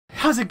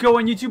How's it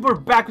going, YouTube? We're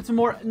back with some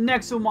more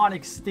Nexomon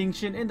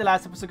Extinction. In the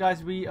last episode,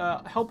 guys, we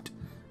helped,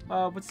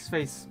 what's his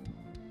face?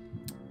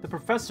 The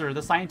professor,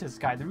 the scientist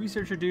guy, the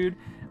researcher dude,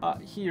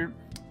 here,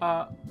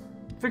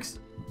 fix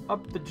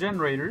up the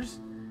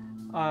generators,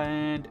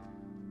 and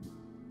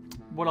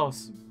what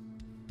else?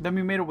 Then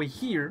we made our way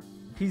here.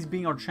 He's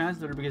being our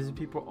translator because the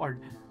people are,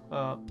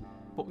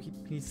 well,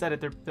 he said it,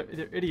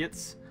 they're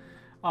idiots.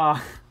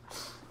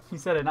 He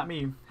said it, not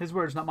me. His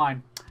words, not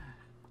mine.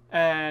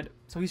 And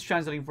so he's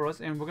translating for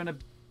us, and we're gonna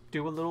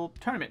do a little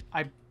tournament.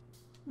 I'm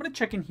gonna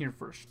check in here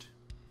first.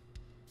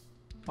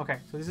 Okay,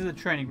 so this is a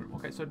training room.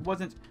 Okay, so it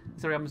wasn't.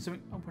 Sorry, I'm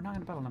assuming. Oh, we're not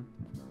gonna battle him.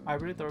 I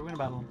really thought we were gonna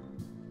battle him.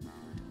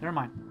 Never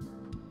mind.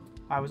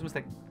 I was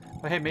mistaken.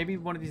 But hey, maybe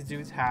one of these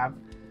dudes have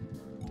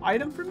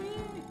item for me.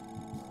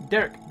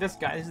 Derek, this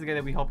guy. This is the guy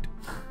that we helped.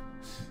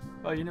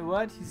 Oh, you know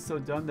what? He's so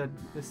dumb that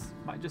this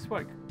might just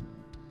work.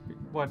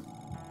 What?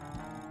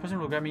 Person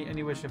will grant me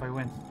any wish if I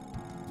win.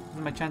 This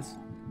is my chance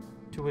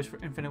to wish for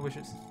infinite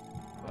wishes.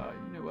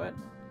 You know what?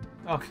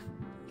 Okay.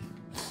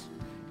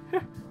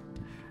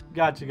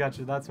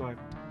 Gotcha. That's why.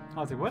 I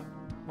was like, what?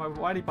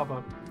 Why did he pop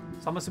up?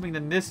 So I'm assuming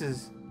then this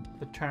is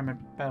the tournament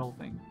battle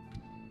thing.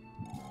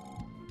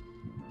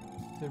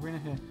 The arena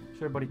here.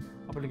 Sure, buddy.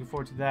 I'll be looking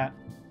forward to that.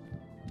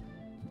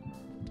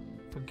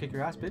 Fucking kick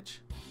your ass, bitch.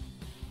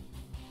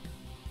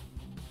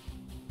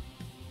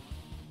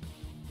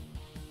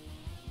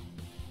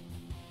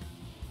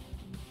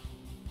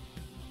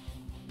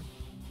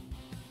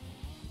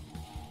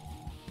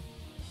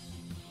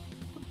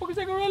 What the fuck is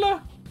that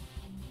gorilla?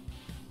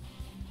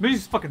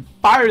 Music's fucking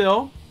fire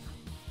though.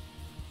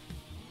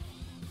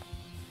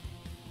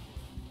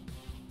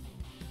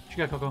 What you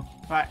got, Coco?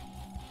 Alright.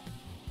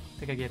 I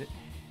think I get it.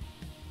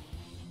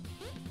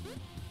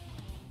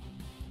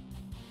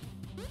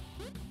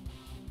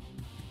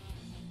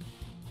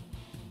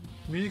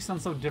 Music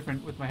sounds so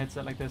different with my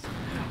headset like this.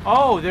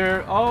 Oh,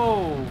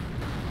 oh,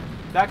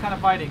 that kind of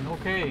fighting.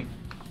 Okay.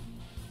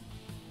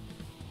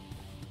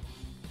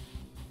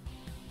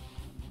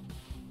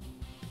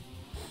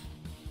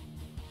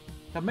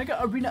 The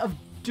Mega Arena of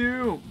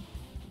Doom.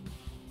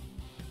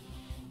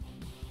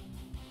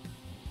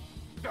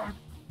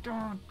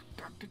 Don't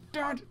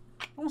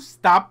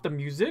stop the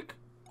music.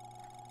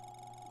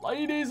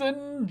 Ladies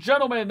and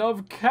gentlemen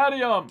of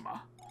Cadium,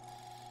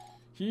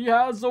 he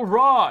has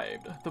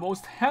arrived. The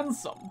most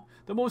handsome,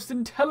 the most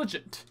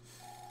intelligent,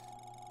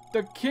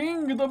 the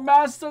king, the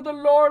master, the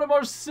lord of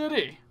our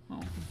city.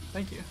 Oh,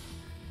 thank you.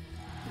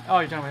 Oh,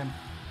 you're talking about him.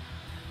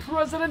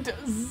 President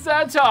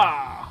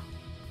Zeta.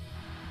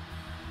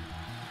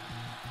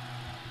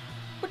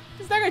 What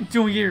is that guy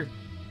doing here?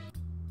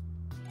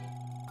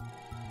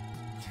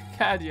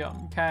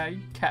 Cadium,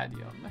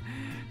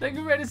 the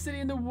greatest city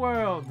in the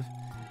world.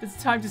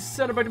 It's time to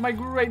celebrate my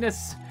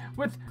greatness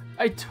with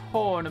a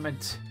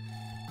tournament.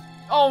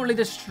 Only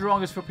the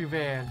strongest will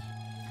prevail.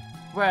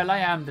 Well, I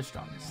am the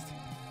strongest.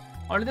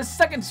 Only the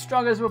second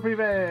strongest will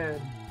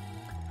prevail.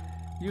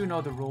 You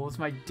know the rules,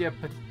 my dear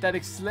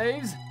pathetic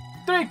slaves.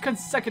 3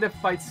 consecutive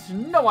fights,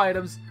 no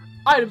items.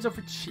 Items are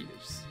for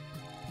cheaters.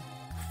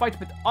 Fight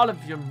with all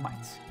of your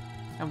might,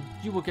 and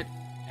you will get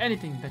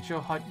anything that your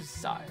heart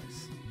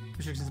desires.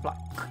 Restrictions apply.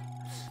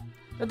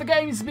 Let the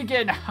games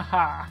begin!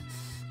 Haha.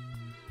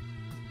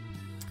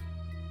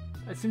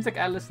 It seems like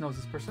Atlas knows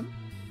this person.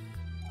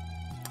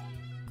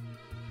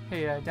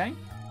 Hey, Danny.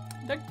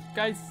 That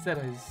guy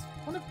Zeta is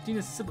one of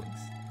Dina's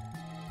siblings.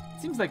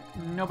 It seems like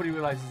nobody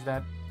realizes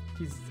that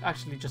he's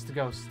actually just a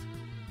ghost.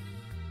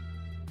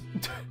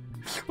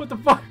 What the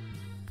fuck?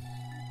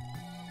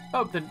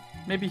 Oh, then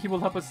maybe he will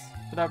help us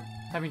without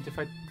having to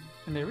fight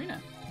in the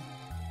arena.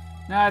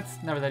 Nah,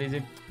 it's never that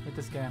easy with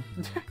this game.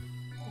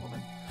 Well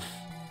then,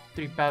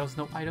 3 battles,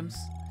 no items.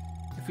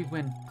 If we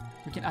win,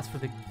 we can ask for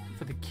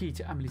the key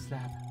to Amelie's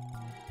lab.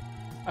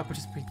 I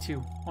participate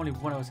too. Only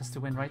one of us has to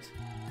win, right?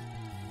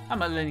 I'm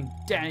not letting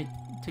Danny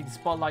take the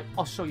spotlight.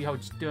 I'll show you how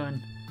it's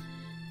done.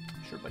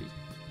 Sure, buddy.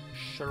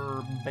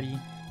 Sure, buddy.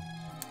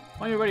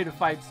 When you're ready to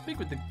fight, speak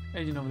with the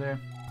agent over there.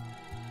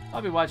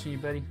 I'll be watching you,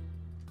 buddy.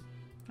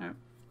 Alright.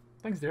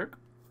 Thanks, Derek.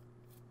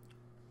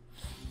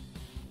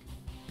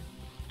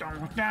 Oh,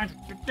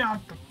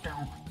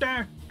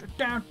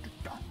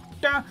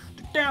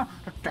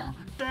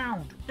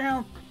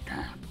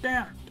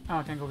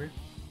 I can't go over here.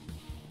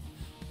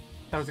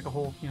 That was like a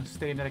whole,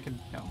 state that I can,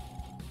 go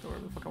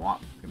wherever the fuck I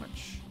want, pretty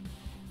much.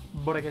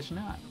 But I guess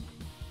not.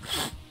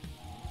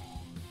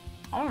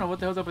 I don't know what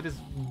the hell's up with this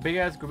big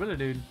ass gorilla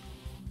dude.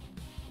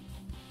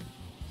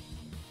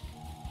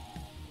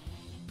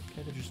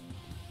 Okay, they're just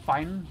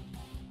fine.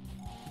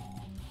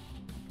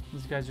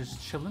 These guys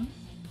just chilling.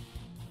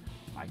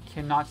 I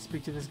cannot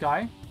speak to this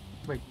guy.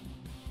 Wait,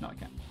 no, I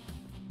can't.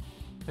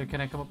 So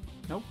can I come up?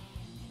 Nope.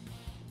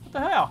 What the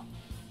hell?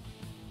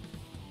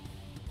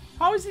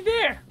 How is he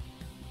there?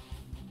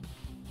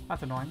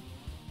 That's annoying.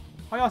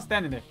 Why y'all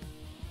standing there?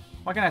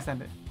 Why can't I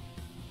stand there?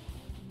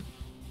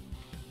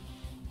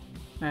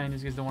 Man,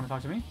 these guys don't want to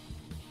talk to me.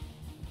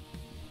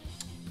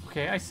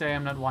 Okay, I say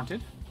I'm not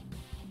wanted.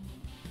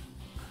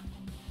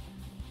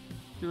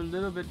 Do a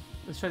little bit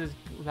Let's try this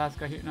last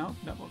guy here. No,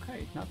 no,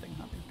 okay, nothing.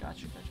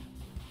 Gotcha.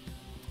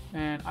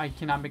 And I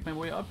cannot make my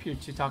way up here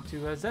to talk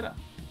to Zeta.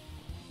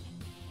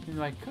 You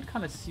know, I could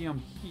kind of see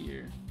him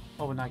here.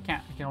 Oh, no, I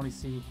can't. I can only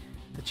see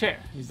the chair.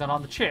 He's not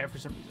on the chair for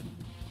some reason.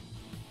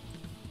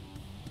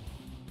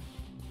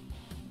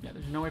 Yeah,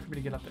 there's no way for me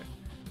to get up there.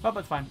 But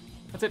that's fine.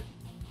 That's it.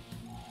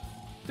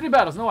 3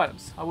 battles, no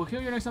items. I will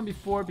kill you next time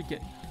before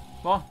beginning.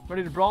 Well,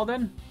 ready to brawl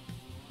then?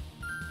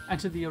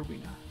 Enter the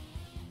arena.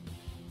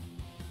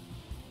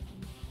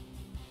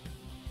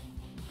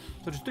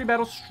 So just 3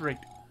 battles straight.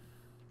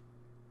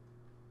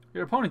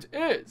 Your opponent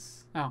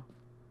is... Oh.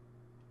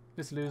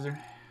 This loser.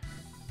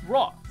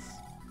 Ross.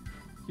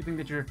 You think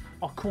that you're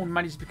all cool and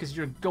mighty just because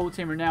you're a gold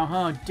tamer now,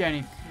 huh,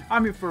 Danny?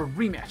 I'm here for a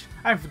rematch.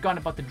 I haven't forgotten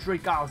about the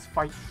Drake Isles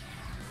fight.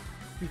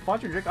 You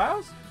fought your Drake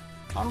Isles?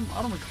 I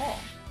don't recall.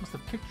 Must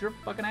have kicked your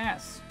fucking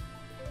ass.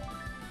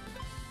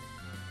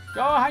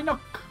 Go, High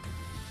Nook!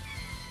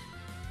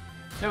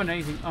 They have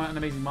an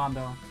amazing mon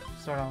though.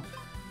 Start off.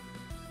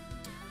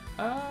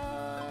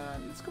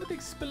 Let's go with the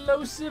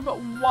explosive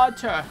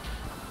water.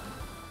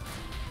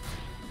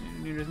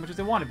 Didn't need as much as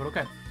I wanted, but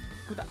okay. Go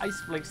with the ice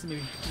flakes and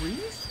maybe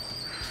freeze?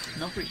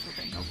 No freeze,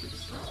 okay, no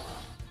freeze.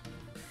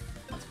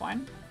 That's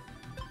fine.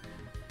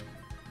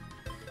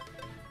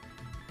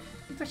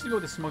 Let's actually go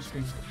with the smoke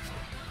screen.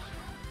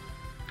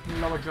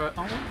 Lower jaw.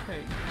 Oh,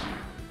 okay.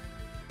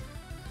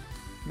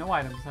 No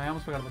items. I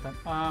almost forgot about that.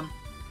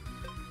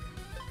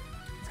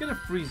 Let's get a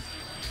freeze.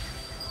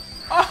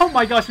 Oh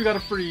my gosh, we got a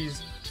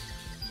freeze.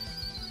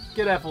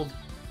 Get effled.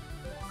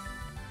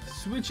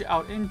 Switch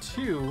out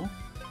into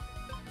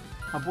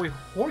my boy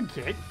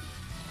Horgate.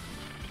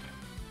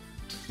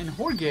 And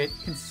Horgate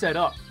can set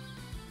up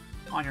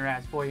on your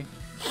ass, boy.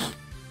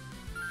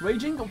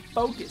 Raging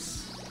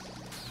Focus.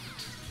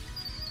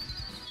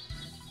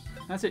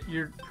 That's it.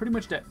 You're pretty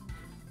much dead.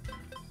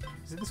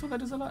 Is it this one that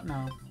does a lot?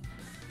 No.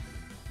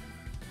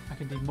 I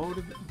can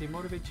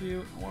demotivate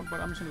you, but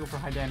I'm just gonna go for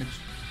high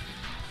damage.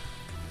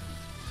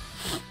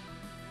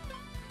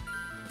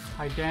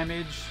 High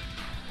damage.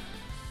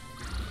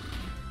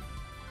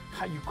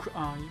 You put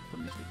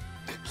me to sleep.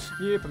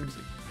 You put me to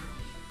sleep.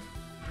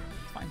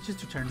 It's fine. It's just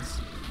 2 turns.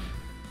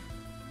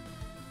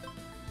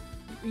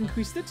 You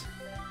increased it.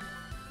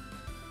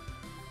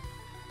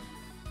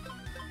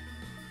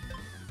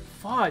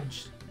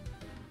 Fudge.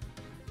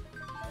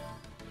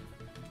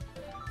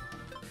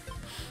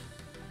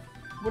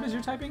 What is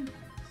your typing?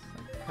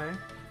 Okay.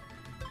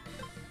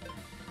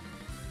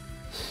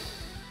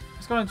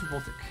 Let's go into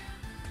Voltic.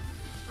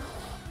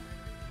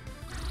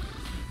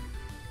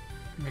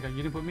 Oh my god,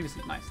 you didn't put me to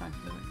sleep. Nice, nice.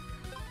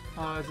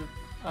 Is it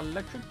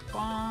Electric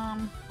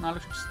Bomb? No,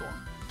 Electric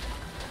Storm.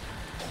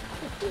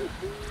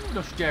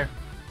 Don't you dare.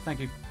 Thank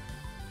you.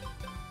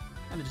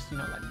 And just,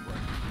 lightning work.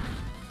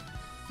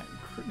 Yeah, you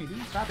crit me,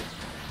 dude. Stop it.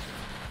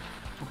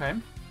 Okay.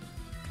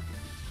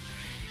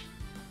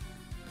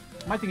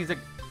 My thing is like,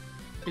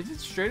 is it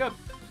straight up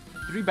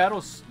 3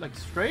 battles like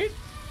straight?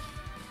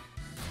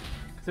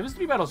 Because if it's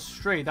 3 battles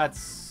straight,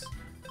 that's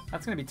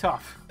gonna be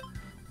tough.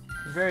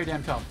 Very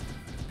damn tough.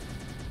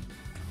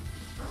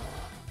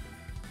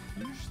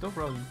 You're still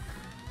frozen.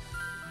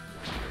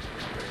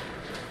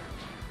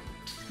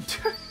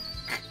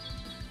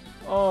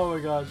 Oh my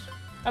gosh.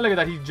 And look at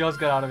that, he just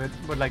got out of it,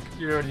 but like,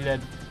 you're already dead.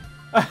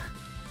 Oh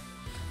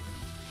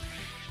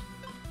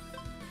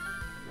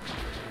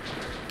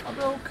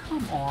bro,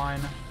 come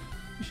on.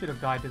 You should have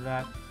died to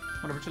that.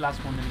 Whatever, it's your last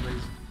one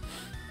anyways.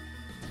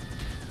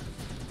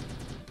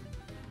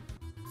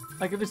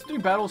 Like, if it's 3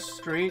 battles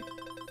straight,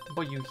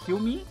 but you heal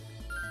me,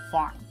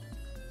 fine.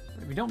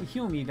 But if you don't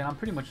heal me, then I'm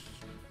pretty much...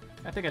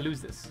 I think I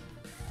lose this.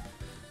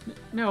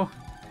 No.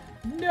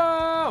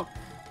 No!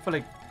 I feel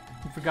like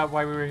you forgot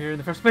why we were here in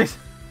the first place.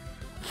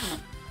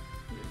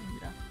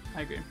 Yeah,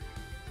 I agree.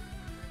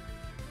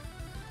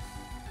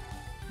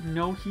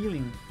 No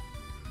healing.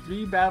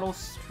 3 battles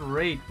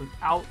straight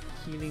without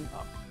healing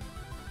up.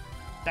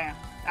 Damn.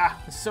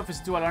 Ah, the surface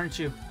duel, aren't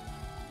you?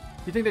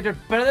 You think that you're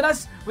better than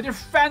us with your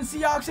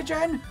fancy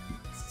oxygen?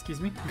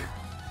 Excuse me.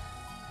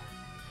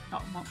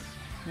 Oh, well,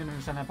 you didn't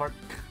understand that part.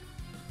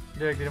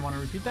 Derek didn't want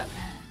to repeat that.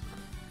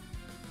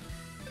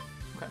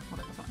 Okay,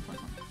 whatever, that's fine,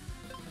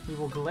 We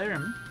will glare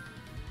him.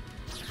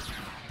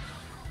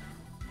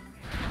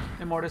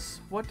 Immortus,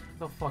 what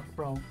the fuck,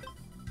 bro?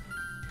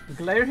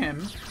 Glare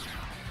him.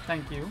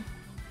 Thank you.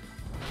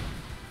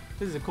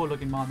 This is a cool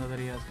looking mon though that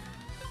he has.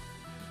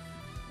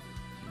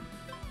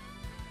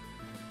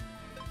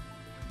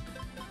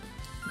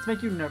 Let's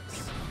make you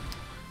nervous.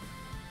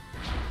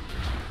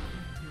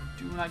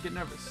 You do not get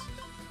nervous.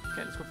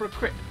 Okay, let's go for a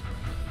crit.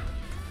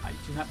 I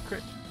do not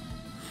crit.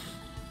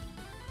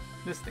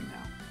 This thing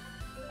now.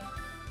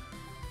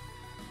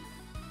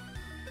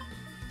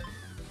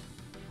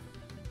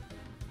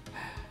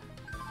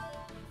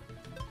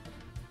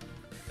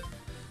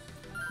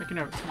 Make you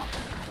nervous, come on.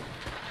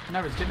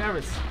 Nervous, get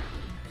nervous.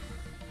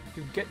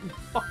 You get me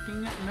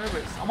fucking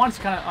nervous. I want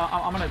to kind of,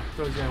 I'm gonna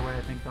throw you away,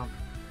 I think, though.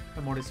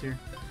 The Mortis here.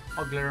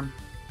 I'll glare him.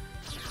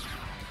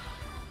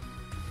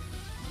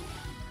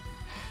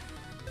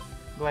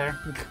 Glare.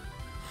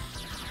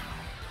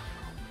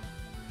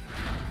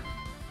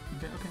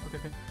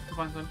 Okay. It's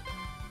fine, it's fine.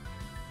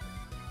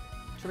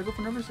 Should I go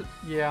for nervous?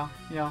 Yeah.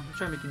 I'm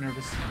trying to make you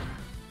nervous.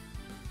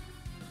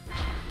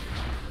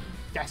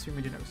 Yes, we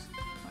made you nervous.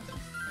 Nice.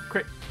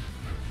 Crit.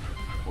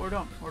 Or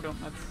don't.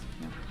 That's,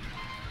 yeah.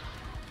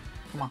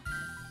 Come on.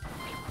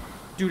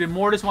 Dude,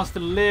 Immortus wants to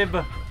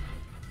live.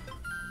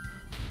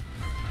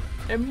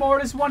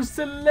 Immortus wants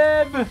to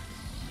live.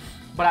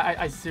 But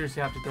I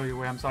seriously have to throw you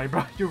away. I'm sorry,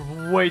 bro. You're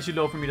way too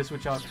low for me to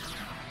switch out.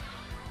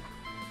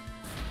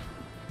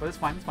 But it's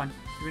fine. It's fine.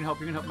 You can help.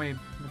 You can help my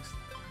mix.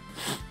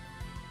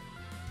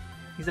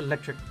 He's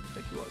electric,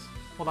 like he was.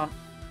 Hold on.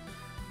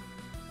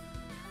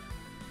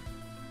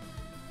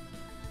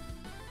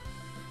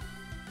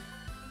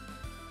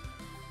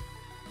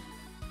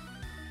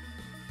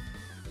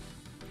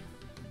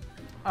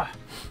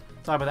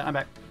 Sorry about that. I'm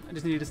back. I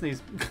just needed to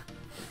sneeze.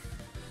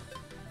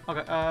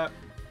 Okay.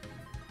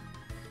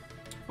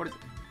 What is it?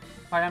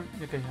 I am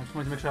okay. I just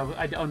wanted to make sure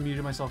I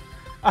unmuted myself.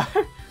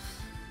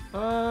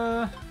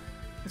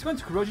 Let's go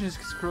into corrosion. Just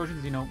because corrosion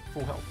is, you know,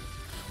 full health.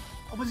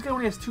 Oh, but this guy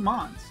only has 2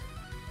 mons.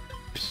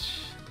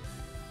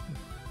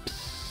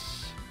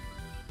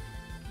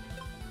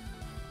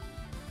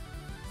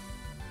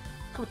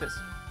 Go with this.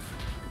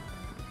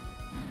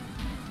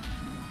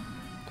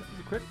 Okay, is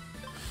it crit?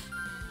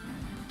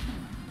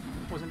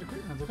 Wasn't a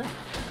crit. That's okay.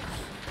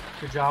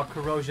 Good job,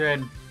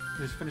 corrosion.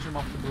 Just finish him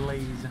off with the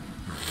blaze.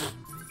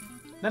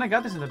 Then I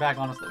got this in the back,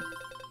 honestly.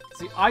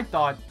 See, I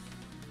thought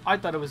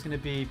it was gonna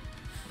be.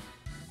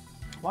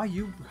 Why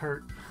you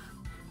hurt?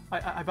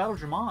 I battled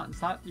your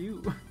mons, not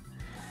you.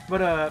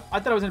 But I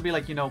thought it was gonna be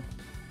like, you know,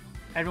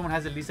 everyone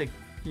has at least like,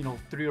 you know,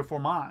 3 or 4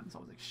 mons. I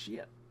was like,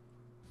 shit.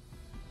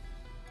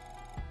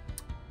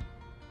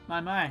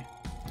 My.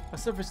 A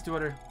surface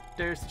dweller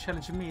dares to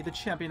challenge me, the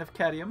champion of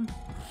Cadium.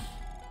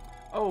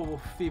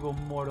 Oh, feeble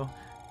mortal.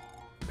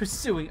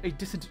 Pursuing a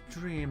distant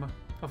dream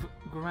of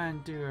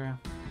grandeur,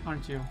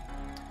 aren't you?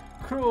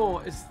 Cruel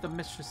is the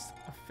mistress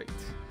of fate,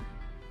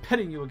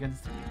 pitting you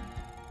against me.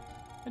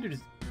 That dude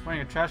is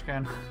wearing a trash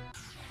can.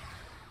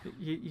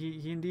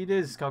 he indeed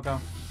is,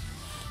 Coco.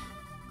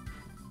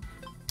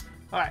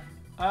 Alright,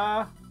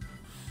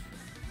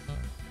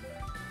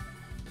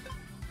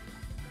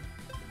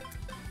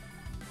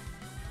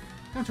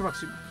 Come to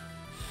Roxy.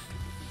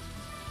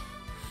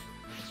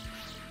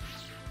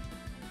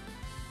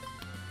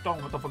 Don't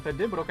know what the fuck that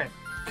did, but okay.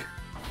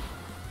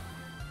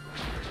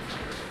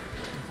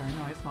 Okay,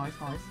 nice.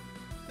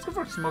 Let's go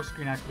for a smoke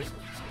screen, actually.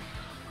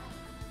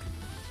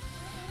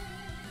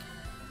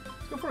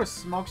 Let's go for a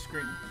smoke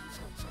screen.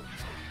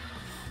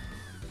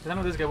 Because I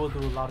know this guy will do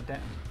a lot of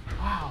damage.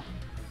 Wow.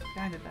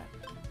 Yeah, I did that.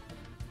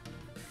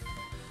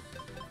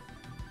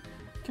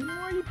 Can you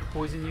already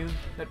poison you?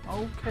 That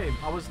okay.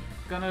 I was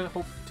gonna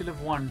hope to live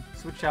 1.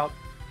 Switch out.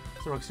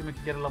 So Roxuma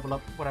can get a level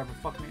up. Whatever.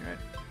 Fuck me, right?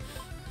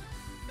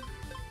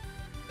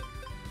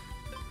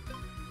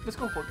 Let's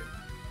go for it.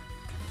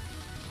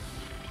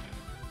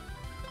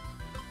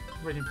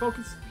 Raging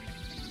Focus.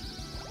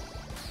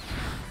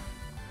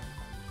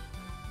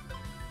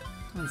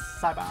 And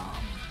Psybomb.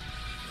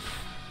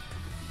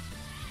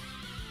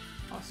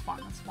 Oh, that's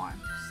fine.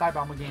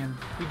 Psybomb again.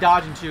 We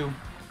dodging too.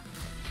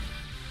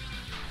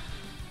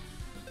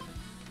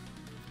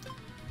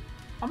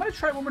 I'm gonna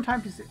try it one more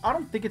time to see. I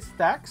don't think it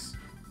stacks.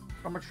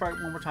 I'm gonna try it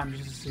one more time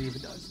just to see if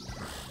it does.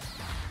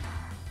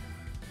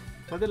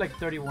 So I did like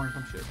 31 or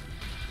some shit.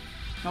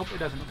 Nope, it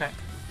doesn't. Okay.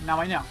 Now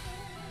I know.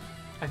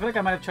 I feel like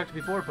I might have checked it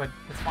before, but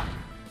it's fine.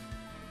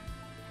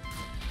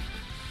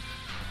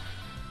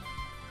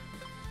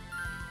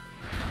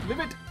 Live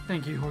it!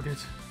 Thank you,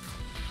 Horget.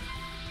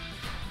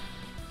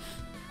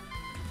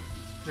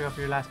 Drag up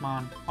your last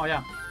mon. Oh,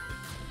 yeah.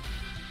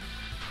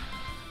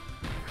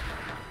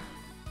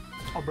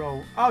 Oh,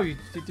 bro. Oh, you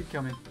did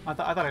kill me. I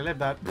thought I lived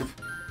that.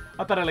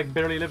 I thought I, like,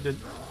 barely lived it.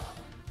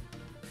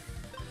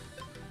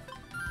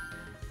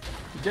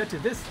 Get to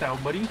this, though,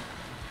 buddy.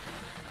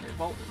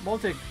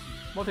 Baltic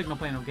no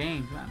playing no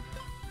games, man.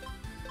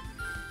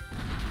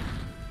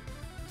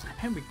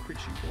 And we crit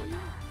you, boy.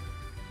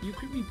 You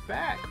crit me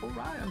back.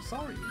 Alright, I'm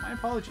sorry. My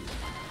apologies.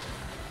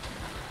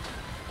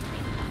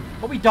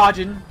 But we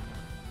dodging.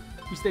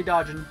 We stay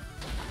dodging. And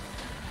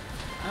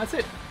that's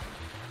it.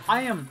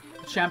 I am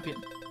the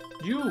champion.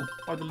 You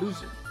are the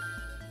loser.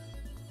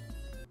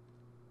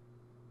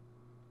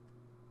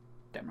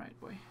 Damn right,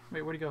 boy.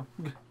 Wait, where'd he go?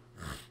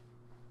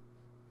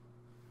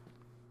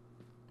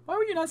 Why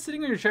were you not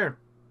sitting on your chair?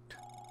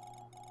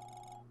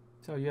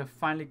 So you have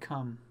finally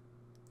come,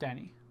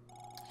 Danny.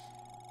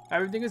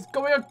 Everything is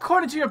going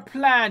according to your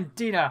plan,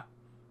 Dina.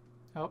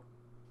 Oh.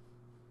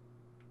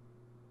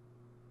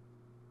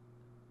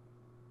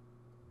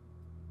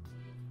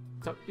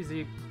 So is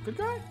he a good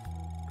guy?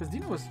 Because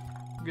Dina was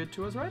good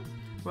to us, right?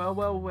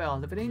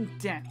 Well, if it ain't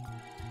Danny.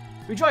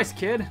 Rejoice,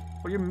 kid,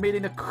 for you're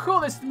meeting the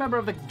coolest member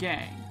of the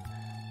gang.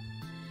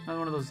 Another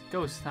one of those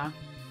ghosts, huh?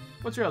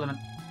 What's your element?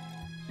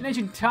 In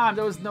ancient times,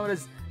 I was known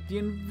as the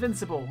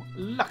invincible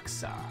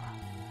Luxor,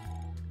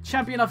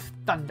 champion of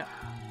thunder,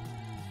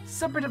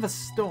 serpent of the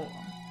storm,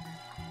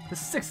 the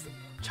 6th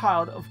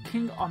child of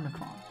King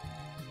Omicron.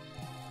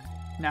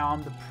 Now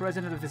I'm the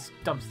president of this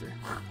dumpster.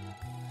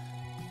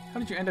 How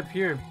did you end up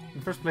here in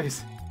the first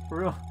place? For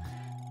real.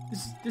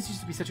 This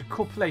used to be such a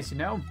cool place, you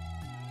know?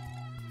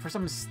 For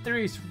some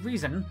mysterious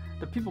reason,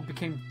 the people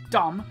became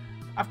dumb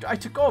after I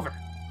took over.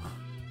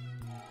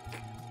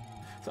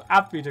 So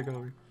after you took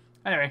over.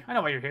 Anyway, I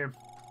know why you're here.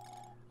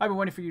 I've been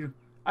waiting for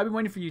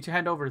you to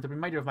hand over the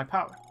remainder of my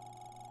power.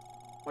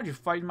 Why'd you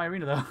fight in my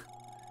arena, though?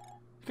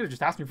 You could have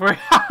just asked me for it.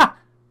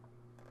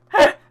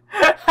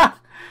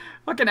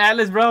 Fucking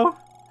Atlas, bro.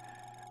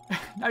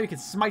 Now you can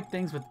smite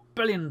things with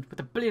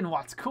a billion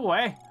watts. Cool,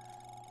 eh?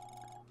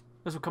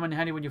 This will come in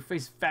handy when you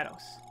face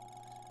Vados.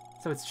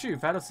 So it's true,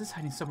 Vados is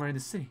hiding somewhere in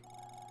the city.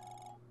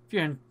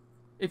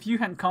 If you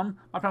hadn't come,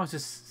 my plan was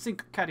just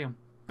sink Cadmium.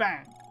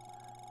 Bang!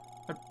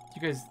 Are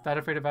you guys that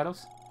afraid of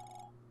Vados?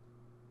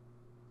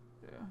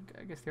 Yeah,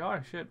 I guess they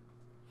are. Shit.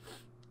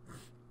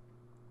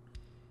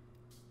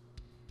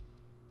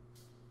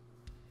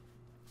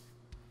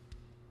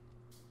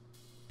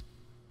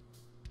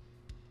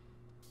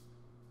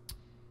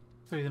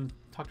 So you didn't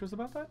talk to us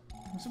about that?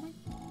 I'm assuming?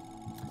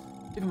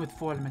 Even with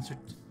 4 elements,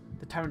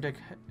 the Tyrant egg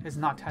is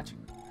not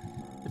hatching.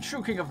 The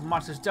true king of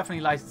monsters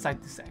definitely lies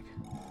inside this egg.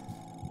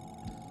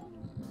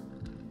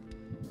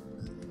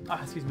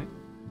 Ah, excuse me.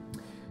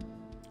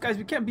 Guys,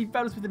 we can't beat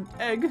Vados with an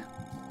egg.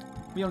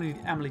 We only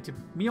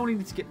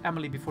need to get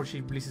Emily before she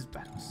releases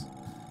Vados.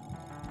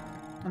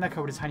 And that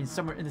code is hiding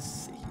somewhere in the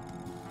city.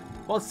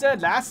 Well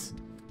said, lass.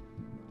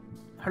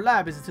 Her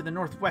lab is to the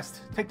northwest.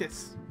 Take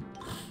this.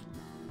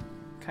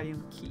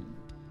 Cadmium key.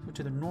 Go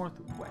to the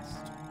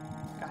northwest.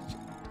 Gotcha.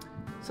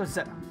 So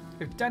Zeta,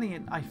 if Danny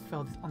and I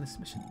failed on this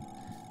mission,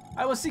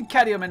 I will seek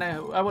Cadmium and I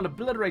will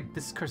obliterate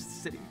this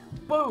cursed city.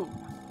 Boom!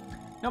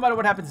 No matter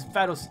what happens,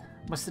 Vados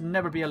must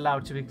never be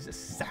allowed to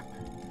exist. Zap.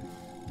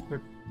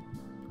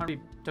 Aren't we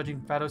judging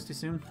Vados too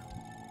soon?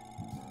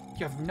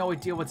 You have no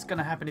idea what's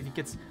gonna happen if he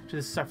gets to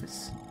the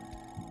surface.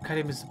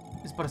 Cadmium is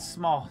but a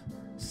small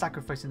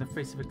sacrifice in the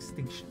face of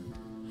extinction.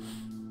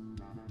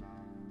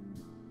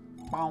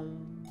 Bow.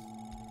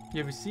 You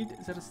have received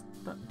Zeta's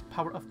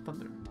power of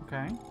thunder.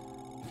 Okay.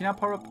 You can now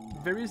power up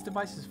various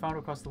devices found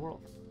across the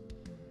world.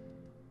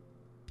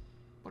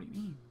 What do you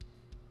mean?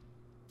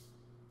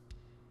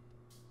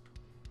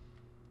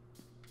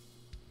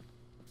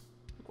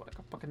 What, like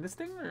a fucking this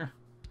thing, or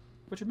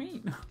what you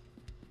mean?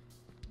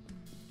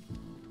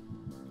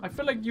 I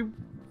feel like you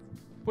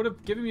would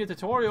have given me a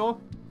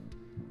tutorial,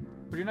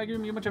 but you're not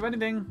giving me much of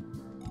anything.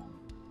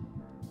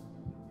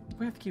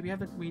 We have the key.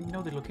 We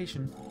know the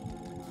location.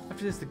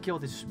 After this, the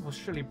guild will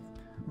surely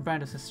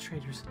brand us as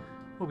traitors.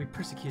 We'll be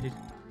persecuted.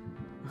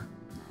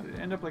 How did it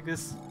end up like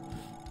this?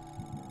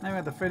 I'm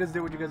afraid to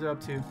do what you guys are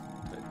up to.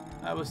 But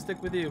I will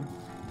stick with you.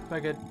 If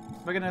I get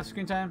enough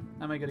screen time,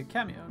 I might get a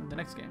cameo in the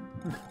next game.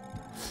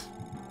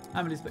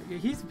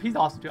 He's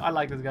awesome too. I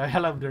like this guy. I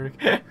love Dirk.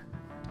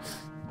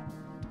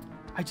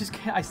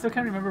 I still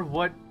can't remember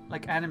what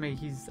like anime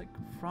he's like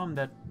from.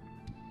 That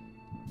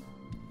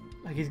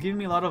like he's giving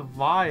me a lot of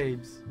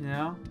vibes, you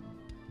know.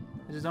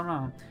 I just don't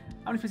know.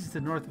 How many places to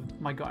the north of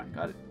my garden?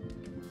 Got it.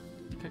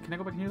 Okay, can I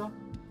go back in here though?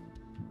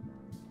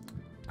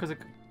 Because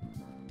like,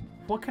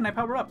 what can I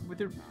power up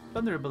with your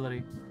thunder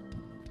ability?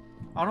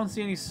 I don't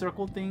see any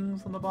circle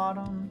things on the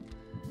bottom.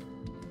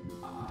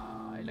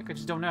 I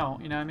just don't know.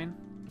 You know what I mean?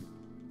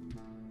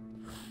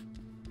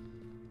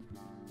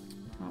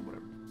 Oh,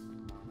 whatever.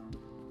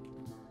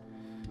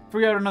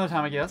 Figure out another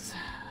time, I guess.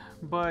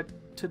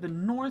 But to the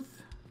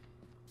north,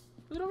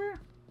 is it over here?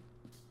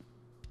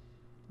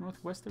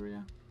 Northwest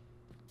area.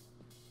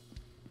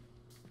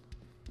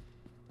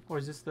 Or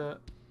is this the...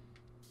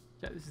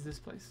 Yeah, this is this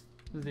place.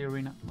 This is the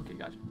arena. Okay,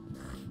 gotcha.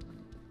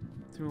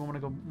 So we want to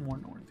go more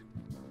north.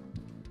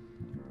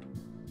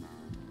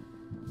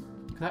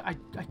 Cause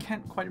I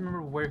can't quite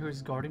remember where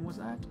his garden was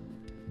at.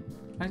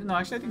 No,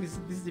 actually I think this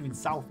is even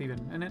south even,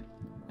 isn't it?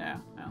 Yeah,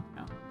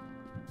 no.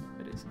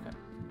 It is, okay.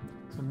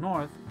 So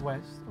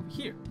northwest over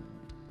here.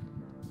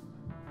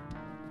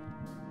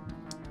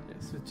 Yeah,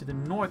 so to the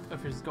north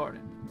of his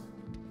garden.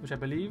 Which I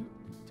believe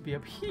to be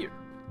up here.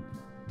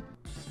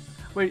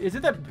 Wait, is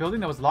it that building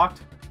that was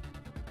locked?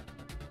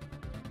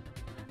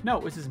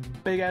 No, it's this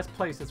big ass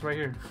place that's right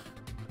here.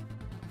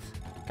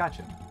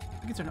 Gotcha.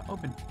 The gates are not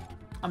open.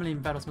 Emily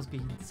and Vados must be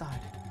inside.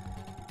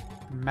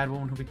 The mad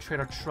woman who betrayed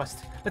our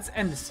trust. Let's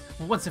end this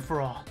once and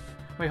for all.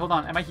 Wait, hold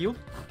on. Am I healed?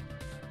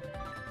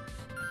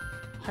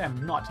 I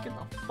am not. Get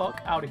the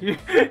fuck out of here.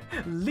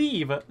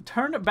 Leave.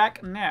 Turn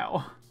back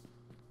now.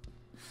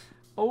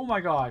 Oh my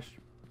gosh.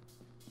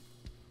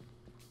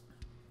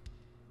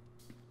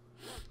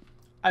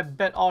 I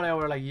bet all they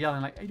were like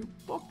yelling like, "Hey, you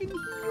fucking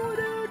heal,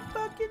 dude!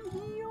 Fucking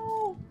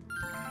heal!"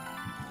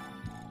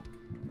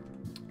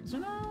 Is there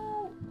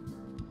no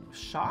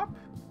shop?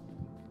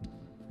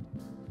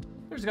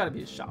 There's got to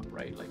be a shop,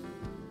 right? Like,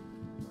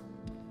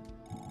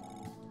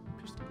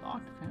 appears to be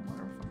locked. Okay,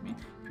 whatever. Fuck me.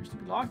 Appears to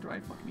be locked,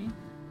 right? Fuck me.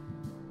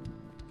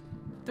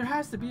 There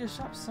has to be a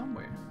shop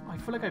somewhere. I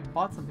feel like I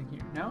bought something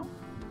here. No?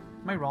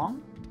 Am I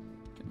wrong?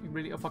 Can we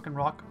really a fucking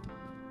rock?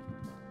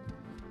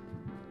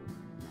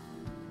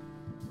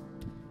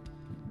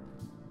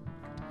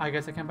 I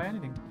guess I can't buy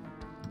anything.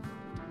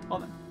 Well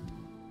then.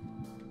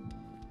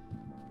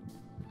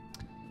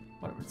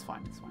 Whatever, it's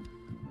fine, it's fine.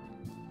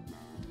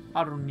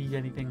 I don't need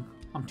anything.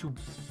 I'm too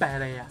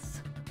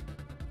badass.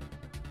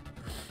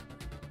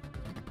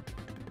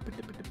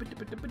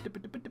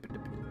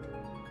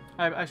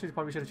 I actually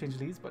probably should have changed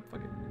these, but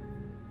fuck it.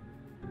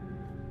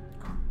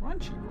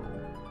 Crunchy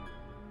roll.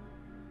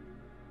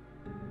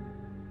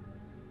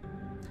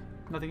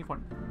 Nothing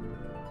important.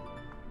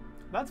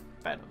 That's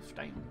Vados,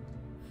 damn.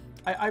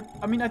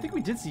 I mean, I think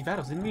we did see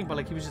Vados, didn't we? But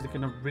like, he was just like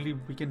in a really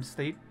weakened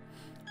state.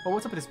 Oh,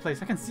 what's up with this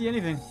place? I can't see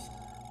anything.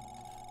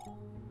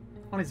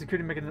 Only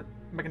security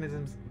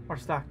mechanisms are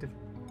still active.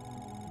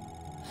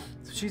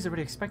 So she's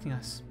already expecting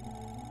us.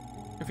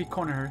 If we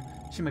corner her,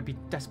 she might be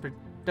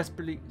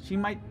desperately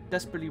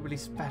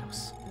release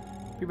Vados.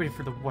 Be ready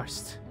for the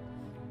worst.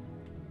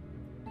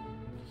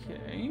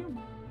 Okay,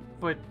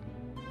 but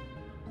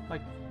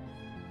like,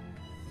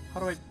 how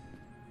do I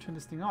turn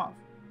this thing off?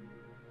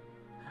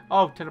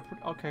 Oh,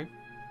 teleport. Okay.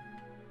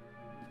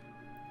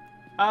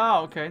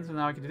 Oh, okay. So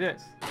now I can do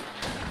this.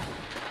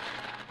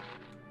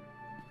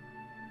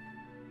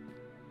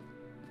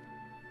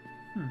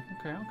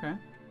 Okay, okay.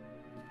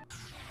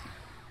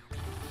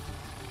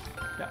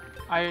 Yeah,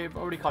 I've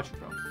already caught you,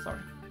 bro. Sorry.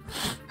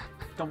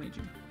 Don't need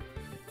you.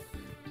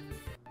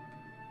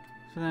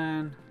 So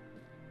then...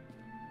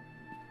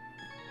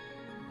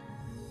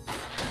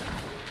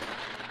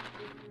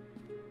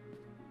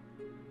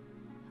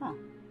 Huh.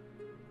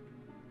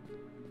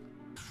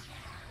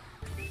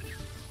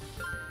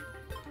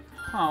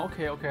 Huh,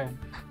 okay, okay.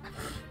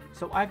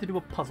 So I have to do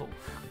a puzzle.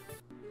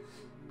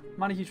 I'm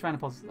not a huge fan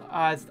of puzzles,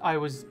 as I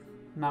was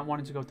not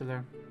wanting to go through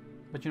there.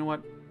 But you know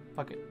what?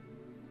 Fuck it.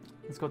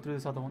 Let's go through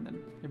this other one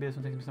then. Maybe this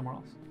one takes me somewhere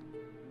else.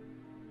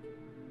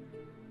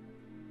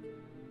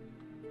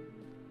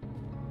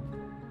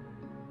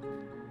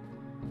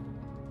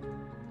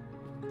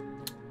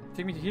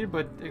 Take me to here,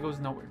 but it goes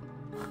nowhere.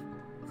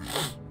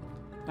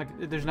 Like,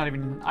 there's not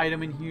even an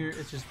item in here.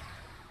 It's just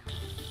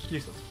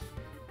useless.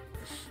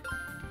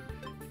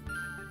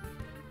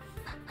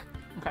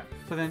 Okay,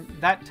 so then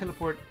that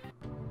teleport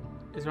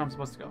is where I'm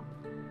supposed to go.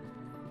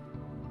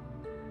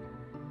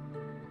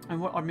 And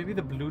what? Or maybe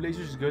the blue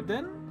laser is good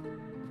then?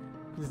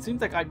 Because it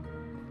seems like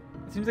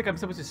I'm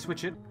supposed to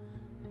switch it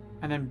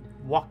and then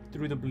walk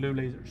through the blue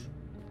lasers.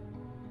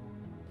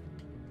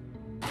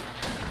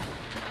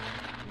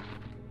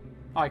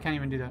 Oh, I can't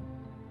even do that.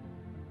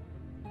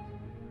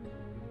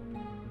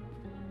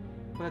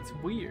 But that's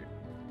weird.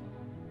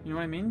 You know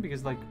what I mean?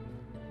 Because like...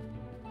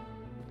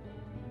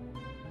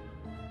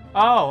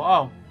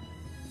 Oh!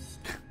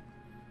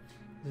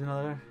 There's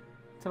another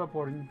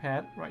teleporting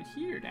pad right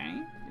here, dang.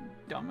 You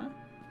dumber.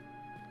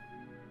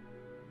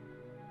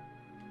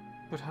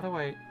 But how do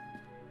I...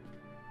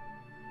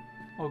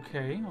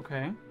 Okay,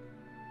 okay.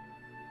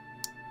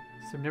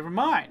 So never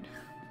mind.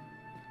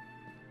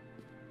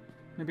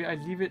 Maybe I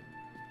leave it...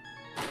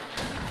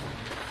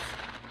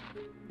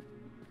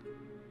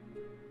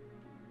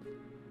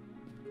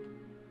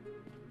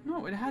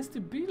 No, it has to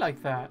be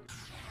like that.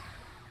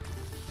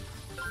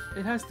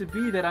 It has to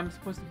be that I'm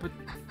supposed to put...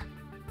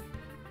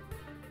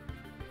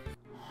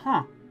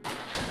 Huh.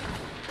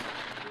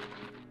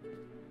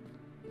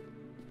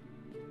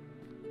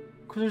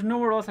 Because there's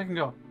nowhere else I can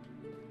go.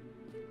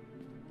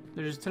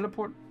 There's just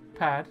teleport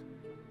pad.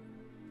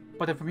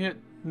 But then from here,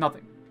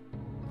 nothing.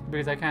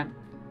 Because I can't...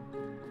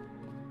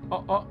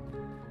 Oh.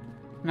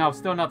 No,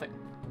 still nothing.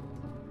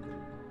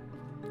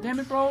 Damn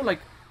it, bro.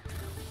 Like...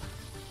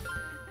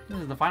 This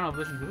is the final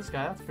position for this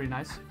guy. That's pretty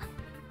nice.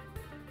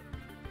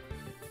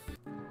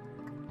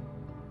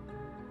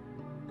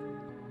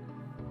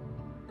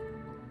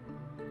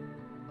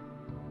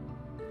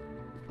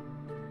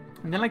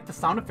 And then like the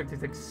sound effect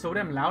is like so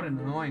damn loud and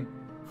annoying.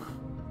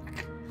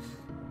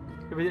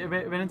 If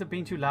it ends up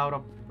being too loud,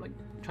 I'll like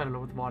try to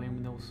lower the volume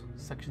in those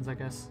sections, I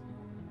guess.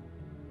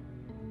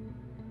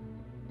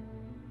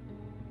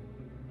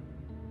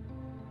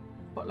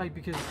 But like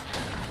because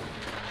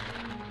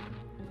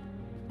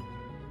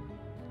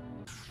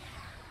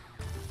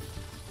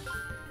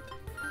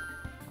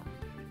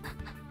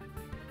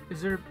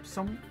is there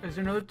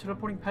another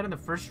teleporting pad in the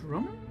first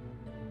room?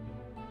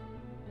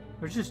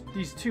 There's just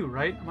these two,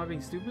 right? Am I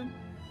being stupid?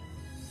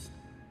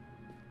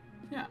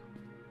 Yeah.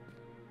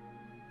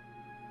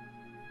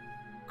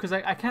 Because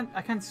I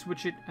can't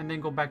switch it and then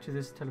go back to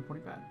this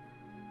teleporting pad.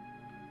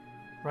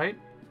 Right?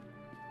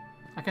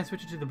 I can't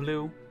switch it to the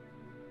blue.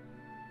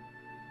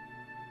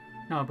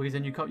 No, because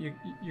then you cut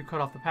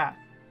off the path.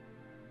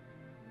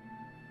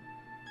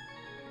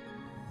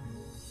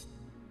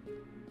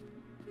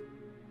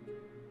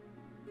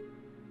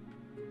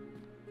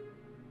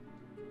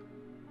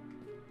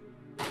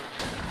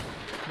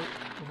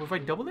 If I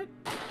double it?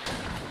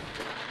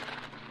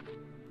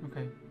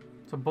 Okay.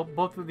 So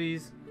both of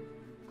these,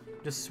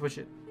 just switch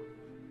it.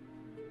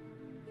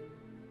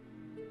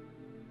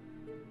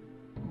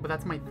 But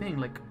that's my thing,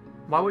 like,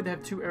 why would they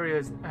have two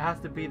areas? It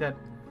has to be that...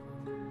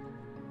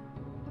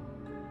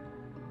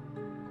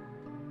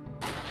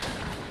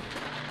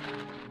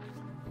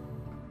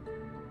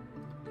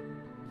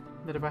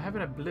 if I have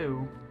it at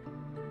blue...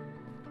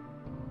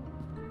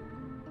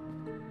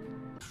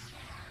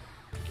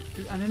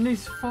 Dude, and then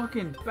these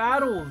fucking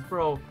battles,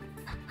 bro.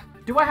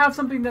 Do I have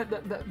something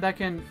that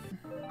can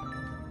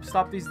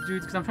stop these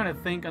dudes? Because I'm trying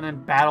to think, and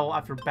then battle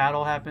after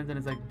battle happens, and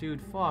it's like,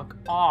 dude, fuck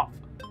off.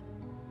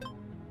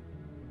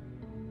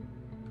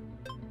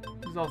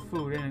 This is all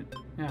food, ain't it?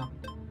 Yeah.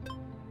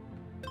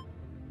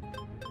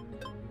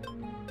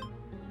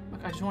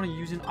 Like, I just want to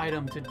use an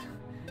item to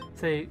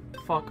say,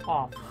 fuck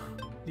off.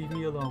 Leave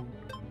me alone.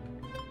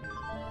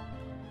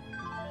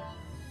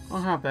 I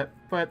don't have that,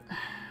 but...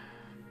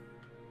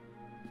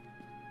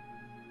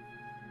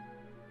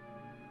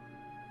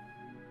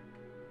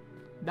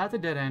 That's a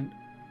dead end.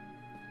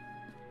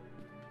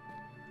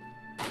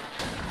 And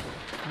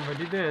if I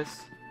do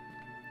this...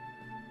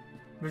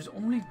 There's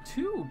only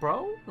 2,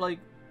 bro. Like...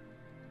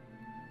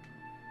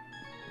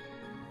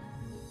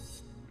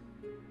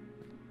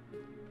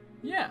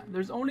 Yeah,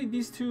 there's only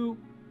these 2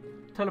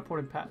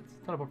 teleport pads.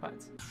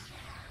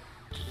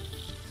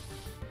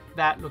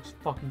 That looks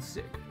fucking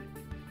sick.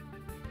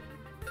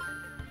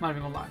 Not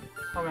even gonna lie.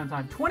 How are we on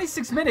time?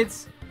 26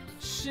 minutes?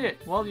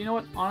 Shit. Well, you know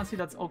what? Honestly,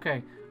 that's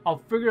okay. I'll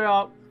figure it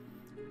out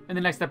in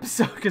the next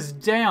episode, because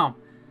damn,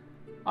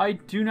 I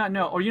do not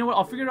know. Or you know what?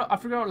 I'll figure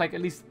out like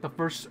at least the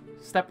first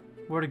step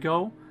where to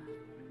go,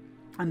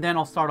 and then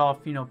I'll start off,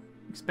 you know,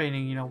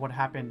 explaining, you know, what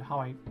happened, how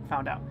I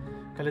found out.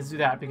 Okay, let's do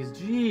that, because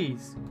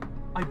jeez,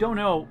 I don't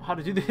know how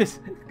to do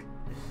this.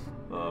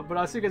 But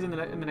I'll see you guys in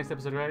the next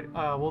episode, right?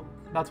 Well,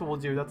 that's what we'll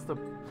do. That's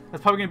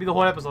probably gonna be the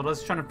whole episode.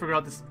 Let's try to figure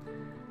out this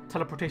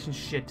teleportation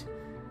shit.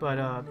 But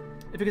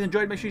if you guys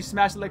enjoyed, make sure you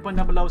smash the like button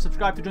down below,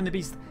 subscribe to join the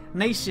Beast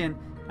Nation,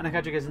 and I'll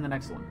catch you guys in the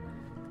next one.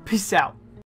 Peace out.